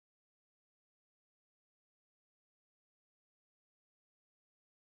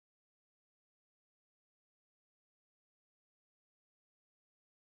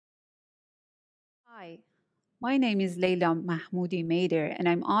Hi, my name is Leila Mahmoudi Mader, and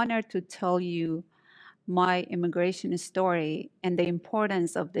I'm honored to tell you my immigration story and the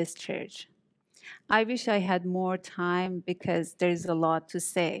importance of this church. I wish I had more time because there's a lot to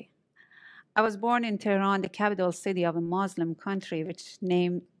say. I was born in Tehran, the capital city of a Muslim country which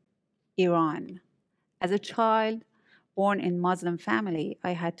named Iran. As a child born in Muslim family,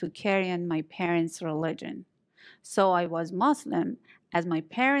 I had to carry on my parents' religion. So I was Muslim as my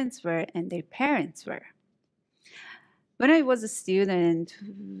parents were and their parents were. When I was a student,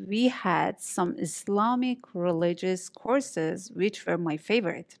 we had some Islamic religious courses, which were my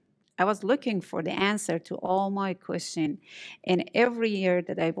favorite. I was looking for the answer to all my questions, and every year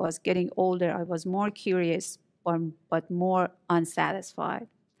that I was getting older, I was more curious but more unsatisfied.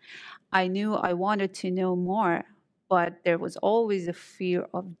 I knew I wanted to know more, but there was always a fear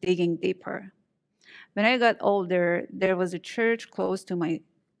of digging deeper. When I got older, there was a church close to my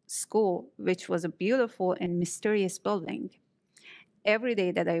school, which was a beautiful and mysterious building. Every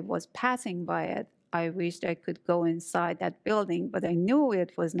day that I was passing by it, I wished I could go inside that building, but I knew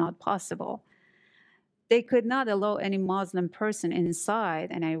it was not possible. They could not allow any Muslim person inside,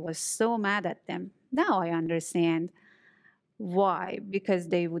 and I was so mad at them. Now I understand why, because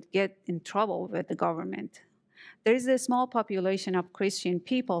they would get in trouble with the government. There is a small population of Christian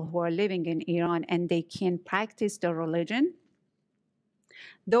people who are living in Iran and they can practice their religion,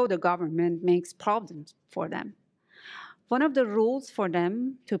 though the government makes problems for them. One of the rules for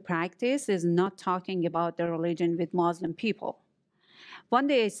them to practice is not talking about their religion with Muslim people. One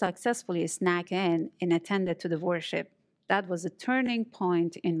day I successfully snuck in and attended to the worship. That was a turning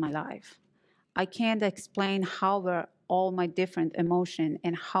point in my life. I can't explain how were all my different emotions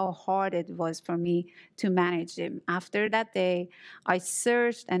and how hard it was for me to manage them. After that day, I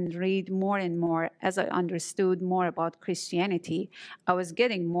searched and read more and more as I understood more about Christianity. I was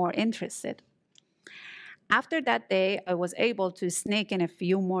getting more interested. After that day, I was able to sneak in a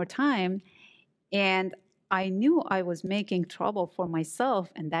few more times, and I knew I was making trouble for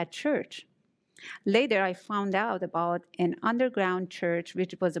myself and that church. Later, I found out about an underground church,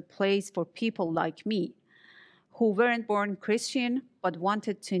 which was a place for people like me who weren't born Christian but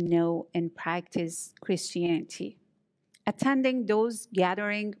wanted to know and practice Christianity. Attending those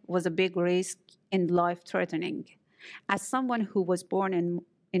gatherings was a big risk and life threatening. As someone who was born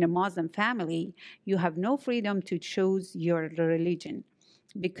in a Muslim family, you have no freedom to choose your religion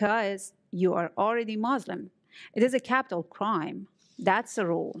because you are already Muslim. It is a capital crime. That's the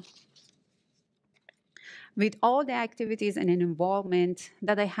rule. With all the activities and involvement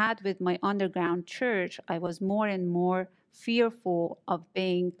that I had with my underground church, I was more and more fearful of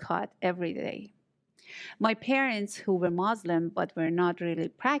being caught every day. My parents, who were Muslim but were not really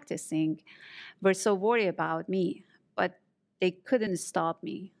practicing, were so worried about me, but they couldn't stop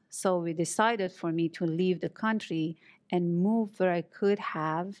me. So we decided for me to leave the country and move where I could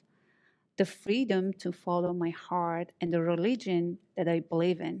have the freedom to follow my heart and the religion that I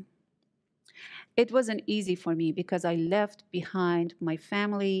believe in. It wasn't easy for me because I left behind my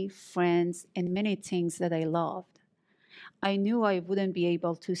family, friends, and many things that I loved. I knew I wouldn't be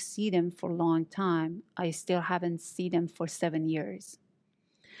able to see them for a long time. I still haven't seen them for 7 years.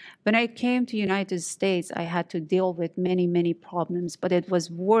 When I came to United States, I had to deal with many, many problems, but it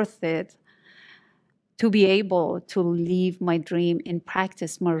was worth it to be able to live my dream and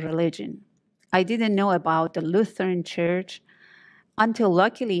practice my religion. I didn't know about the Lutheran Church until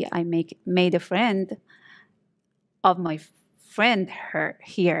luckily I made a friend of my friend her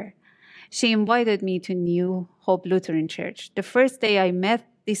here. She invited me to New Hope Lutheran Church. The first day I met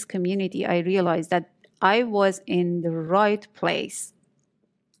this community, I realized that I was in the right place.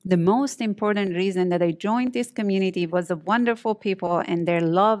 The most important reason that I joined this community was the wonderful people and their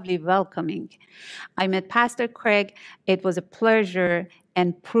lovely welcoming. I met Pastor Craig. It was a pleasure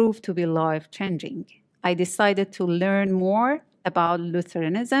and proved to be life-changing. I decided to learn more about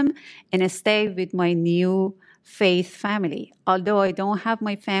Lutheranism and stay with my new faith family. Although I don't have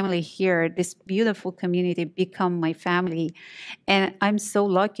my family here, this beautiful community become my family, and I'm so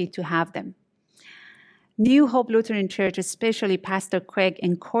lucky to have them. New Hope Lutheran Church, especially Pastor Craig,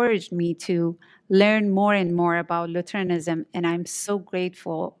 encouraged me to learn more and more about Lutheranism, and I'm so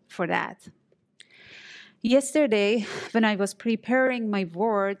grateful for that. Yesterday, when I was preparing my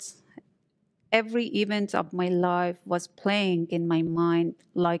words, every event of my life was playing in my mind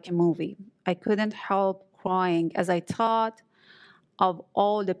like a movie. I couldn't help crying as I thought of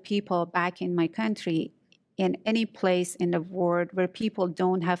all the people back in my country in any place in the world where people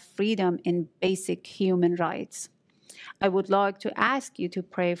don't have freedom and basic human rights. I would like to ask you to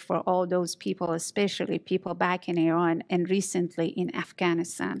pray for all those people, especially people back in Iran and recently in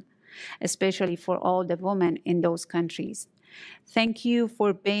Afghanistan. especially for all the women in those countries. Thank you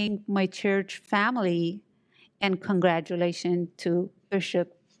for being my church family, and congratulations to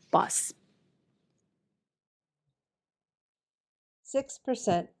Bishop Bos.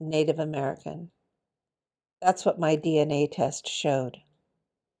 6% Native American. That's what my DNA test showed.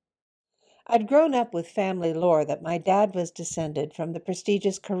 I'd grown up with family lore that my dad was descended from the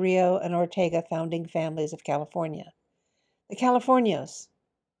prestigious Carrillo and Ortega founding families of California. The Californios,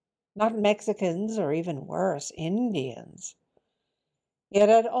 not Mexicans or even worse, Indians. Yet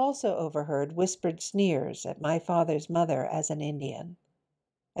I'd also overheard whispered sneers at my father's mother as an Indian,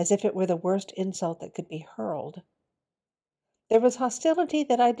 as if it were the worst insult that could be hurled. There was hostility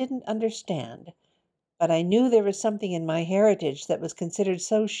that I didn't understand, but I knew there was something in my heritage that was considered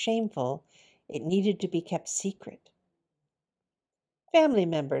so shameful it needed to be kept secret. Family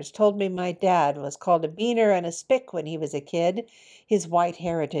members told me my dad was called a beaner and a spick when he was a kid, his white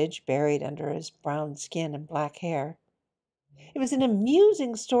heritage buried under his brown skin and black hair. It was an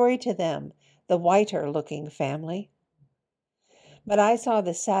amusing story to them, the whiter-looking family. But I saw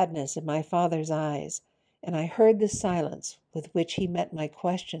the sadness in my father's eyes, and I heard the silence with which he met my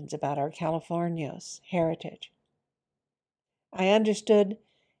questions about our Californios heritage. I understood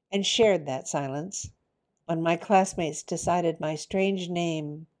and shared that silence when my classmates decided my strange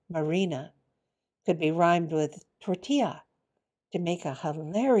name, Marina, could be rhymed with tortilla to make a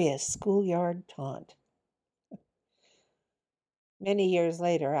hilarious schoolyard taunt. Many years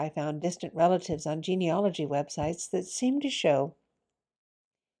later, I found distant relatives on genealogy websites that seemed to show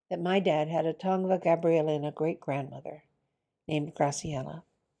that my dad had a Tongva Gabrielina great-grandmother named Graciela.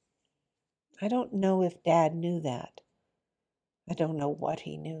 I don't know if Dad knew that. I don't know what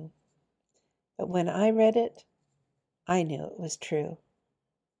he knew. But when I read it, I knew it was true.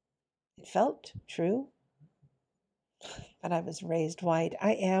 It felt true. But I was raised white.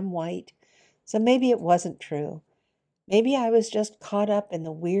 I am white. So maybe it wasn't true. Maybe I was just caught up in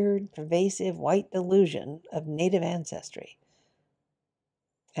the weird, pervasive white delusion of Native ancestry.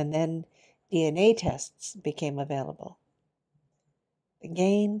 And then DNA tests became available. The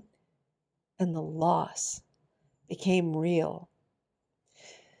gain and the loss became real.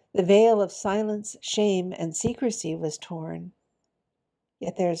 The veil of silence, shame, and secrecy was torn,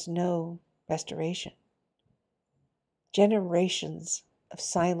 yet there's no restoration. Generations of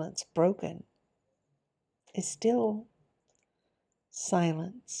silence broken is still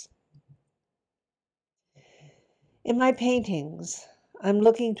silence. In my paintings, I'm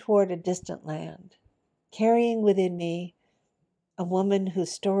looking toward a distant land, carrying within me a woman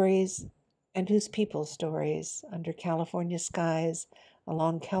whose stories and whose people's stories under California skies,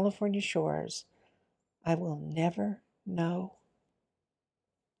 along California shores, I will never know.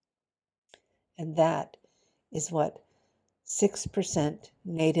 And that is what 6%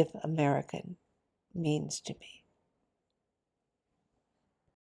 Native American means to me.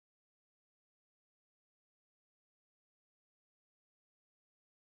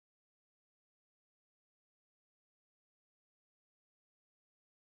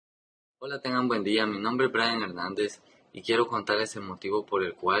 Hola, tengan buen día. Mi nombre es Brian Hernández y quiero contarles el motivo por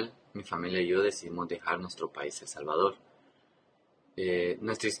el cual mi familia y yo decidimos dejar nuestro país, El Salvador.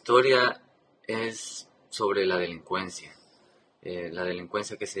 Nuestra historia es sobre la delincuencia. La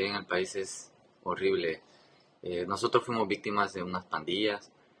delincuencia que se ve en el país es horrible. Nosotros fuimos víctimas de unas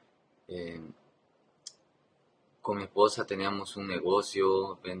pandillas. Con mi esposa teníamos un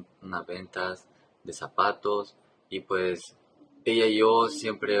negocio, unas ventas de zapatos y pues ella y yo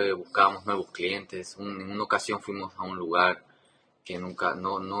siempre buscábamos nuevos clientes. En una ocasión fuimos a un lugar que nunca,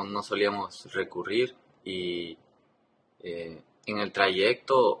 no solíamos recurrir y en el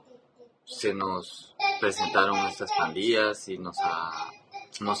trayecto se nos presentaron estas pandillas y no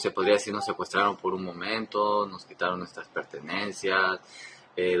se podría decir, nos secuestraron por un momento, nos quitaron nuestras pertenencias,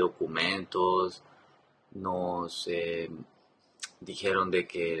 documentos, nos dijeron de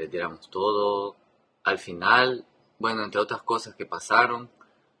que les diéramos todo. Al final, bueno, entre otras cosas que pasaron,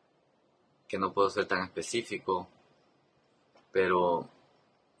 que no puedo ser tan específico, pero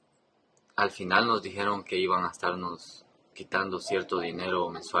al final nos dijeron que iban a estarnos quitando cierto dinero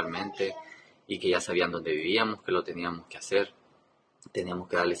mensualmente y que ya sabían dónde vivíamos, que lo teníamos que hacer, teníamos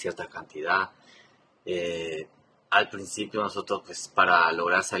que darle cierta cantidad. Al principio nosotros, pues, para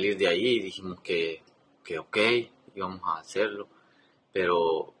lograr salir de ahí dijimos que ok, íbamos a hacerlo,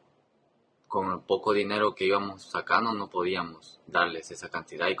 pero con el poco dinero que íbamos sacando no podíamos darles esa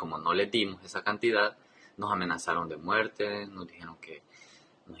cantidad y como no les dimos esa cantidad, nos amenazaron de muerte, nos dijeron que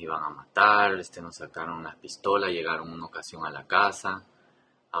nos iban a matar, nos sacaron unas pistolas, llegaron una ocasión a la casa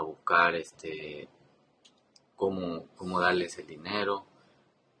a buscar cómo darles el dinero.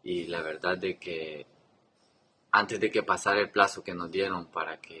 Y la verdad de que antes de que pasara el plazo que nos dieron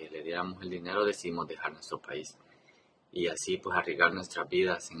para que le diéramos el dinero, decidimos dejar nuestro país. Y así pues arriesgar nuestras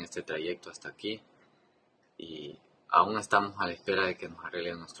vidas en este trayecto hasta aquí. Y aún estamos a la espera de que nos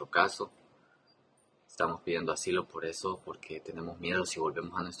arreglen nuestro caso. Estamos pidiendo asilo por eso, porque tenemos miedo si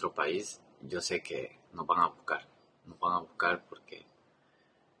volvemos a nuestro país. Yo sé que nos van a buscar porque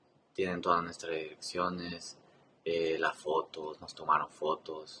tienen todas nuestras direcciones, las fotos, nos tomaron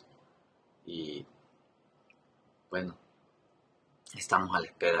fotos y bueno, estamos a la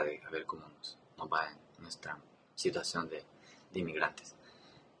espera de ver cómo nos va en nuestra situación de inmigrantes.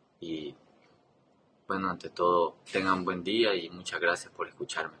 Y bueno, ante todo, tengan buen día y muchas gracias por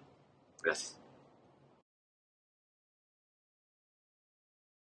escucharme. Gracias.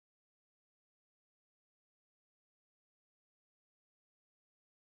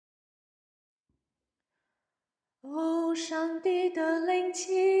哦，上帝的灵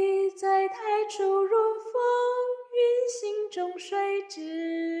气在台出如风，运行中水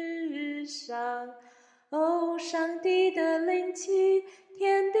之上。哦，上帝的灵气，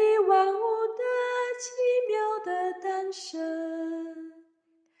天地万物的奇妙的诞生，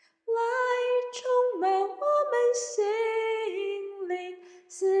来充满我们心灵，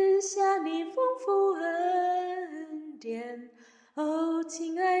赐下你丰富恩典。哦，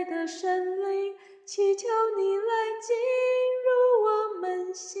亲爱的神灵，祈求你来进入我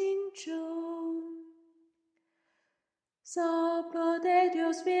们心中。Soplo de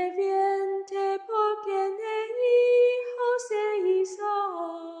Dios viviente, por quien el Hijo se hizo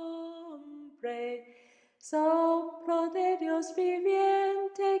hombre. Soplo de Dios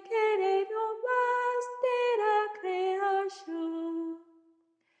viviente, que renovas de la creación.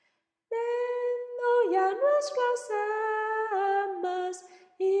 Ven hoy a nuestras almas,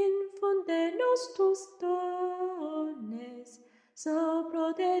 infúndenos tus dones.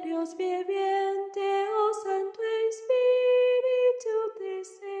 Soplo de Dios viviente, oh Santo Espíritu del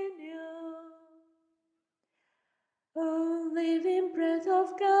Señor. Oh, living breath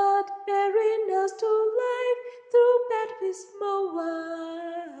of God, bearing us to life through baptismal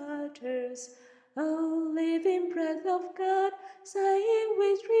waters. Oh, living breath of God, sighing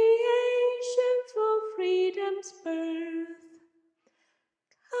with creation for freedom's birth.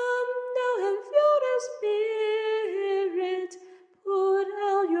 Come now and fill the Spirit, put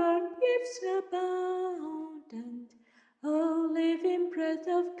out your gifts abundant. Oh, living breath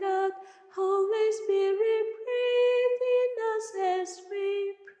of God,